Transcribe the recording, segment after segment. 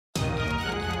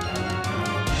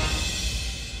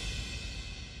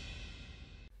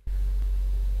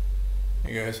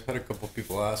Hey guys, had a couple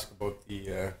people ask about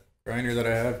the grinder that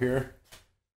I have here.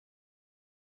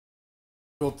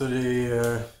 Built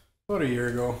it about a year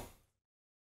ago.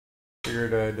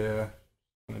 Figured I'd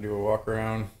gonna do a walk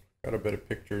around. Got a bit of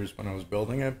pictures when I was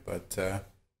building it, but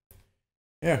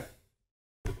yeah.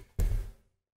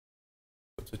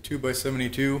 It's a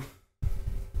 2x72.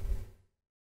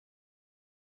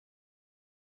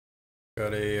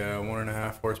 Got a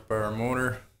 1.5 horsepower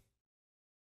motor.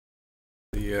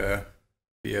 The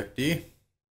VFD.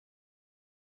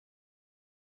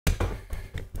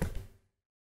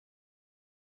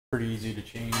 Pretty easy to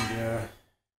change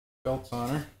belts on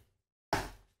her.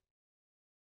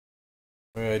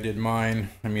 The way I did mine,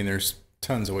 I mean, there's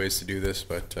tons of ways to do this,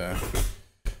 but let's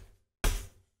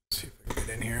see if I can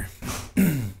get in here.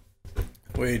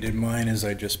 The way I did mine is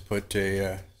I just put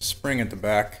a spring at the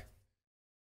back,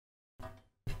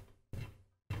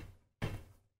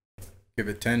 give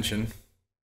it tension.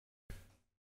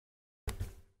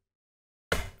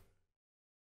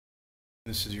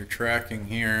 This is your tracking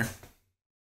here.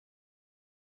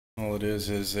 All it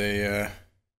is a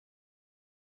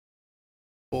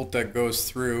bolt that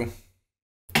goes through.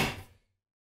 So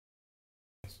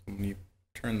when you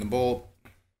turn the bolt,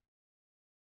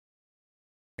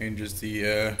 changes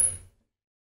the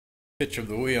pitch of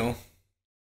the wheel,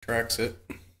 tracks it.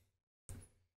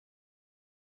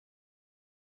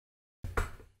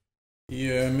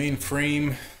 The main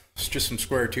frame is just some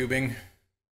square tubing.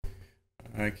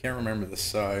 I can't remember the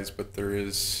size, but there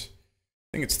is, I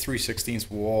think it's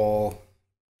 3/16 wall,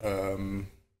 or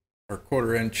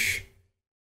 1/4 inch.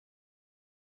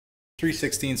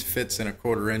 3/16 fits in a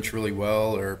 1/4 inch really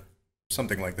well, or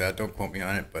something like that. Don't quote me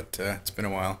on it, but it's been a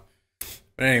while.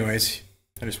 But anyways,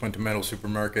 I just went to Metal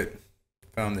Supermarket,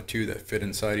 found the two that fit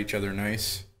inside each other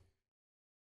nice.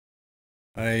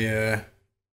 I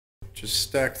just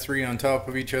stacked 3 on top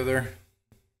of each other,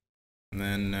 and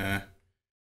then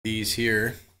these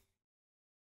here.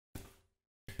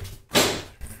 Let me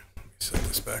set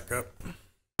this back up.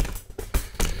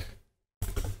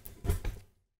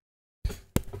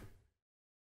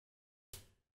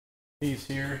 These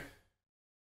here,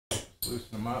 just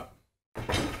loosen them up.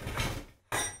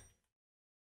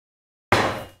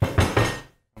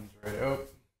 Comes right out.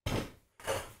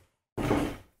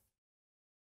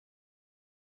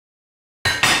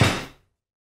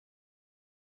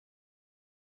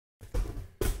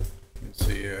 You can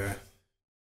see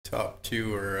top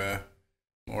 2 are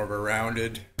more of a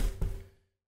rounded.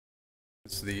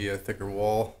 It's the thicker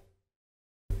wall.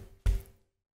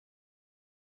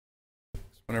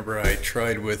 Whenever I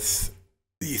tried with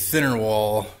the thinner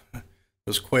wall, there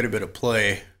was quite a bit of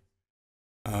play.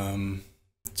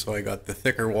 So I got the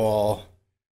thicker wall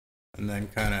and then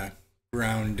kind of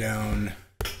ground down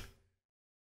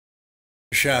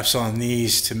the shafts on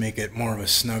these to make it more of a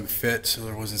snug fit so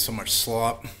there wasn't so much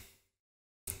slop.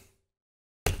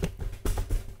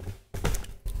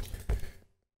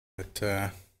 But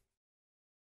yeah.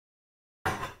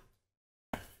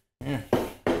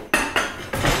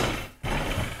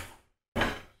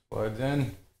 Slides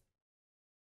in.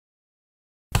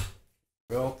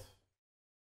 Belt.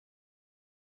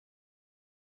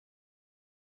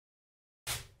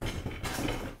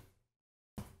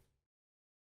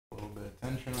 A little bit of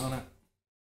tension on it.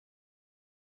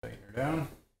 Tighten her down.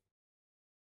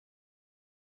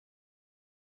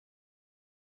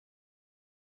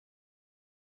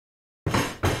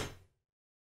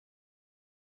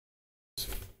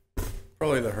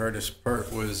 Probably the hardest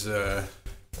part was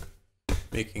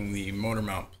making the motor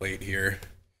mount plate here.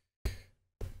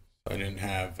 I didn't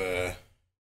have, get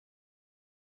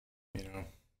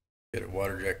a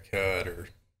water jet cut or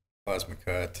plasma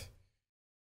cut.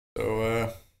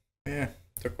 So, yeah,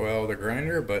 took a while with a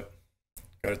grinder, but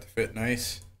got it to fit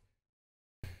nice.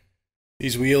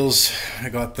 These wheels, I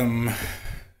got them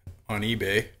on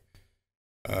eBay.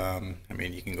 I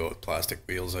mean, you can go with plastic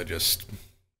wheels. I just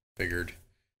figured,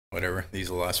 whatever, these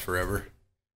will last forever.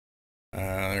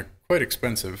 They're quite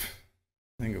expensive.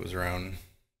 I think it was around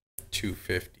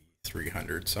 $250,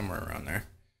 $300, somewhere around there.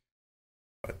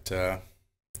 But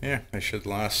yeah, they should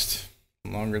last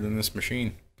longer than this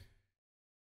machine.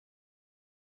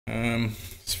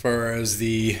 As far as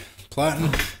the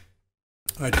platen,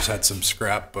 I just had some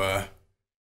scrap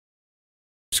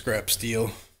steel.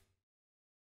 I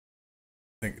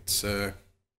think it's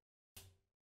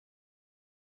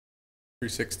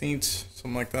 3/16,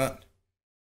 something like that.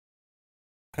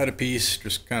 Had a piece,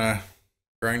 just kind of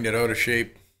grind it out of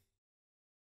shape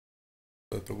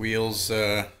so that the wheels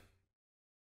have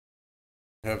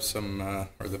some,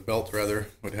 or the belt rather,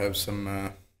 would have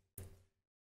some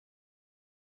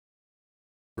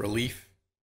relief.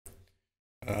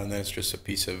 And then it's just a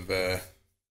piece of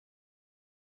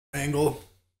angle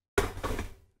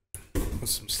with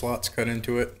some slots cut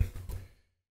into it,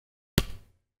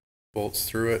 bolts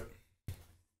through it.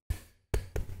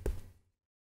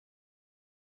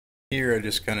 Here I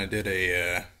just kind of did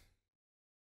a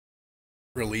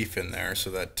relief in there so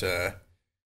that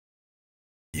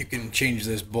you can change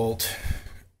this bolt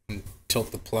and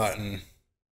tilt the platen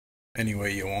any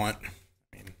way you want. I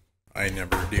mean, I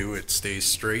never do, it stays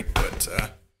straight, but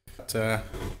turn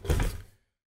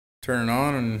it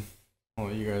on, and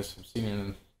well, you guys have seen it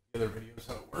in the other videos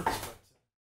how it works,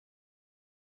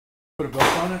 but put a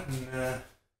belt on it and it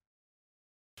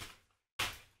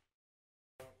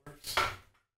works.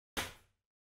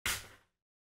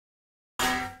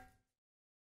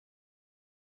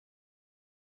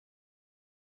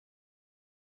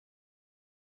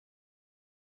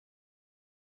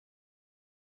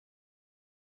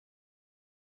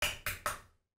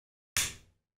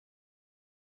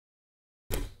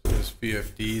 This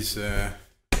VFD's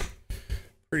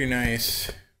pretty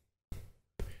nice.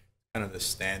 Kind of the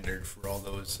standard for all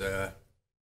those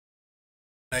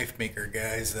knife maker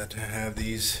guys that have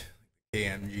these,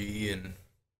 KMG, and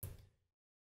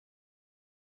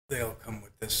they all come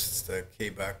with this. It's the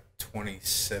KBAC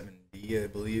 27D, I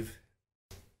believe.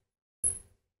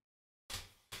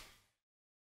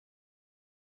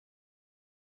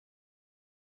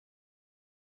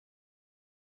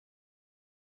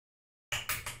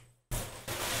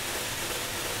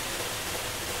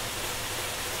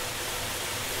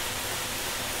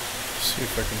 See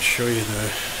if I can show you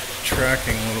the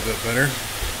tracking a little bit better.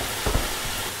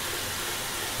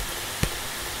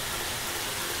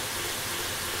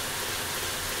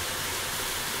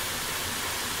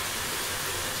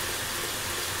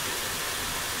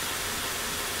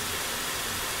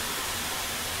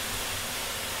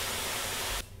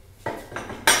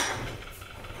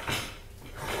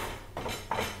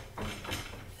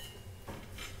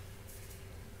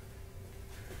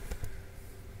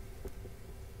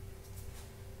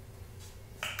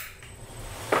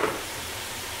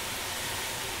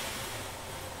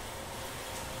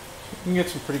 You can get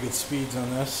some pretty good speeds on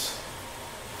this.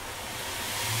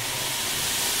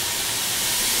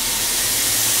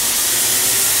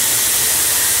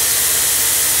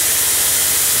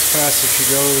 As fast as she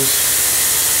goes.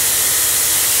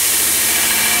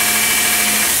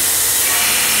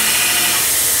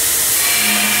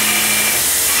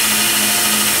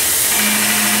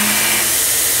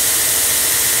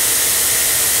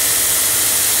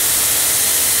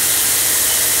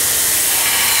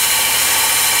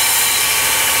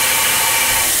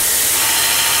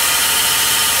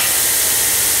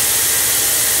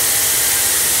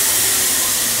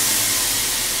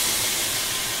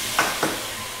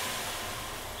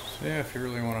 So yeah, if you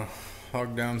really want to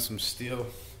hog down some steel,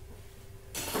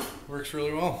 works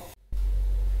really well.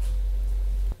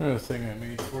 Another thing I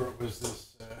made for it was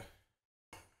this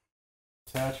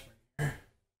attachment here,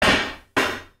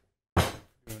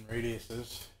 doing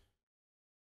radiuses.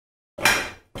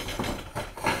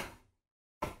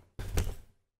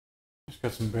 Just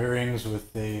got some bearings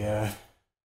with the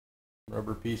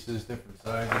rubber pieces, different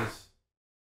sizes.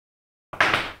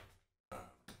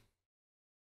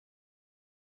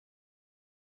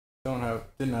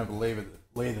 Didn't have a lathe at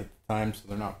the time, so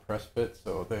they're not press fit,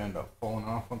 so they end up falling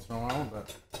off once in a while,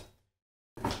 but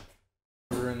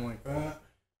they're in like that.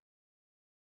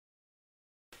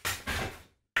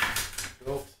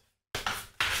 Built.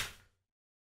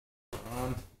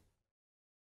 On.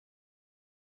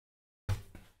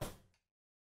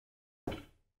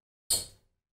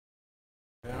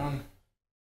 Down.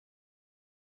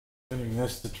 Getting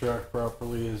this to track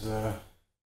properly is a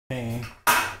pain.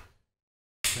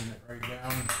 Turn it right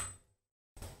down.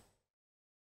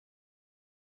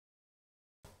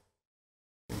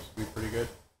 Seems to be pretty good.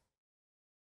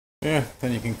 Yeah,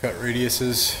 then you can cut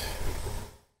radiuses.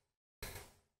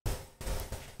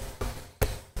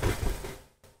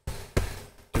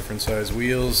 Different size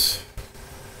wheels.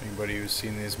 Anybody who's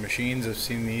seen these machines have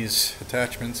seen these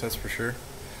attachments, that's for sure.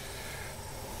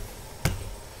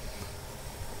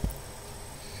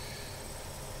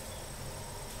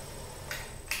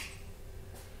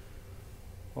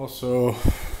 Also,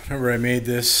 whenever I made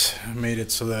this, I made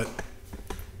it so that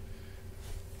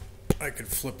I could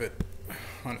flip it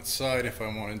on its side if I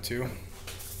wanted to.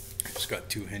 I just got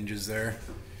two hinges there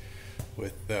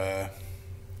with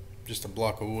just a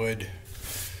block of wood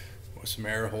with some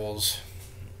air holes.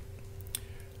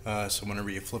 So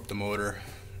whenever you flip the motor,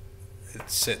 it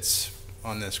sits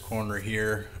on this corner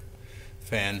here.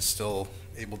 Fan's still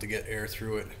able to get air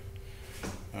through it.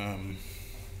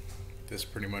 This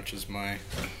pretty much is my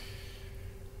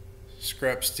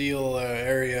scrap steel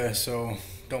area, so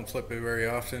don't flip it very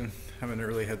often. Haven't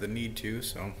really had the need to,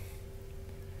 so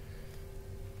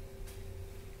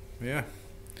yeah.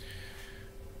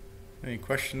 Any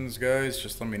questions, guys?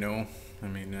 Just let me know. I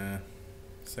mean,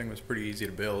 this thing was pretty easy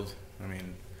to build. I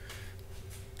mean,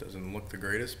 doesn't look the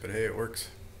greatest, but hey, it works.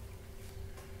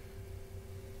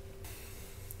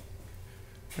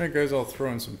 Alright guys, I'll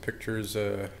throw in some pictures,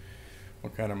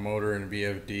 what kind of motor and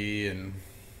VFD, and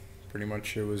pretty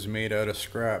much it was made out of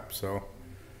scrap, so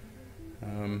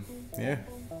yeah,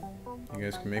 you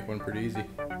guys can make one pretty easy.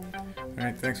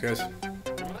 Alright, thanks guys.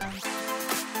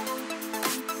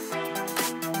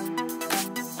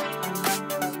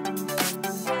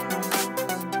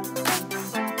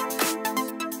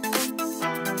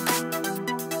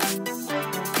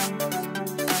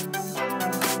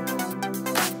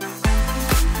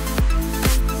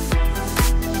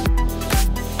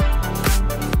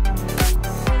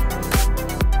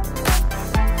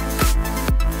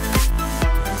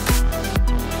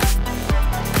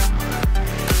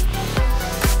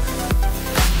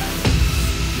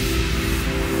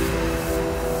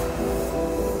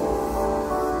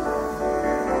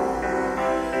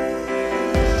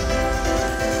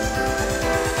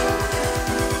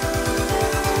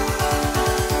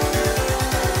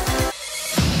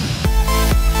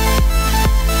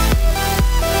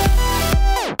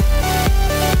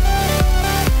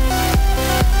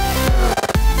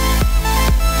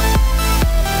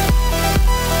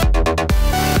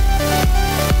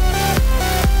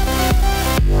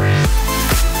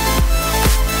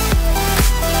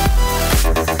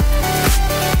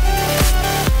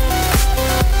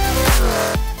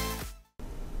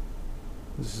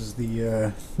 This is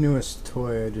the newest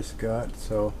toy I just got,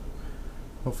 so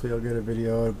hopefully I'll get a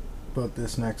video about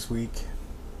this next week.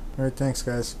 Alright, thanks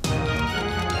guys.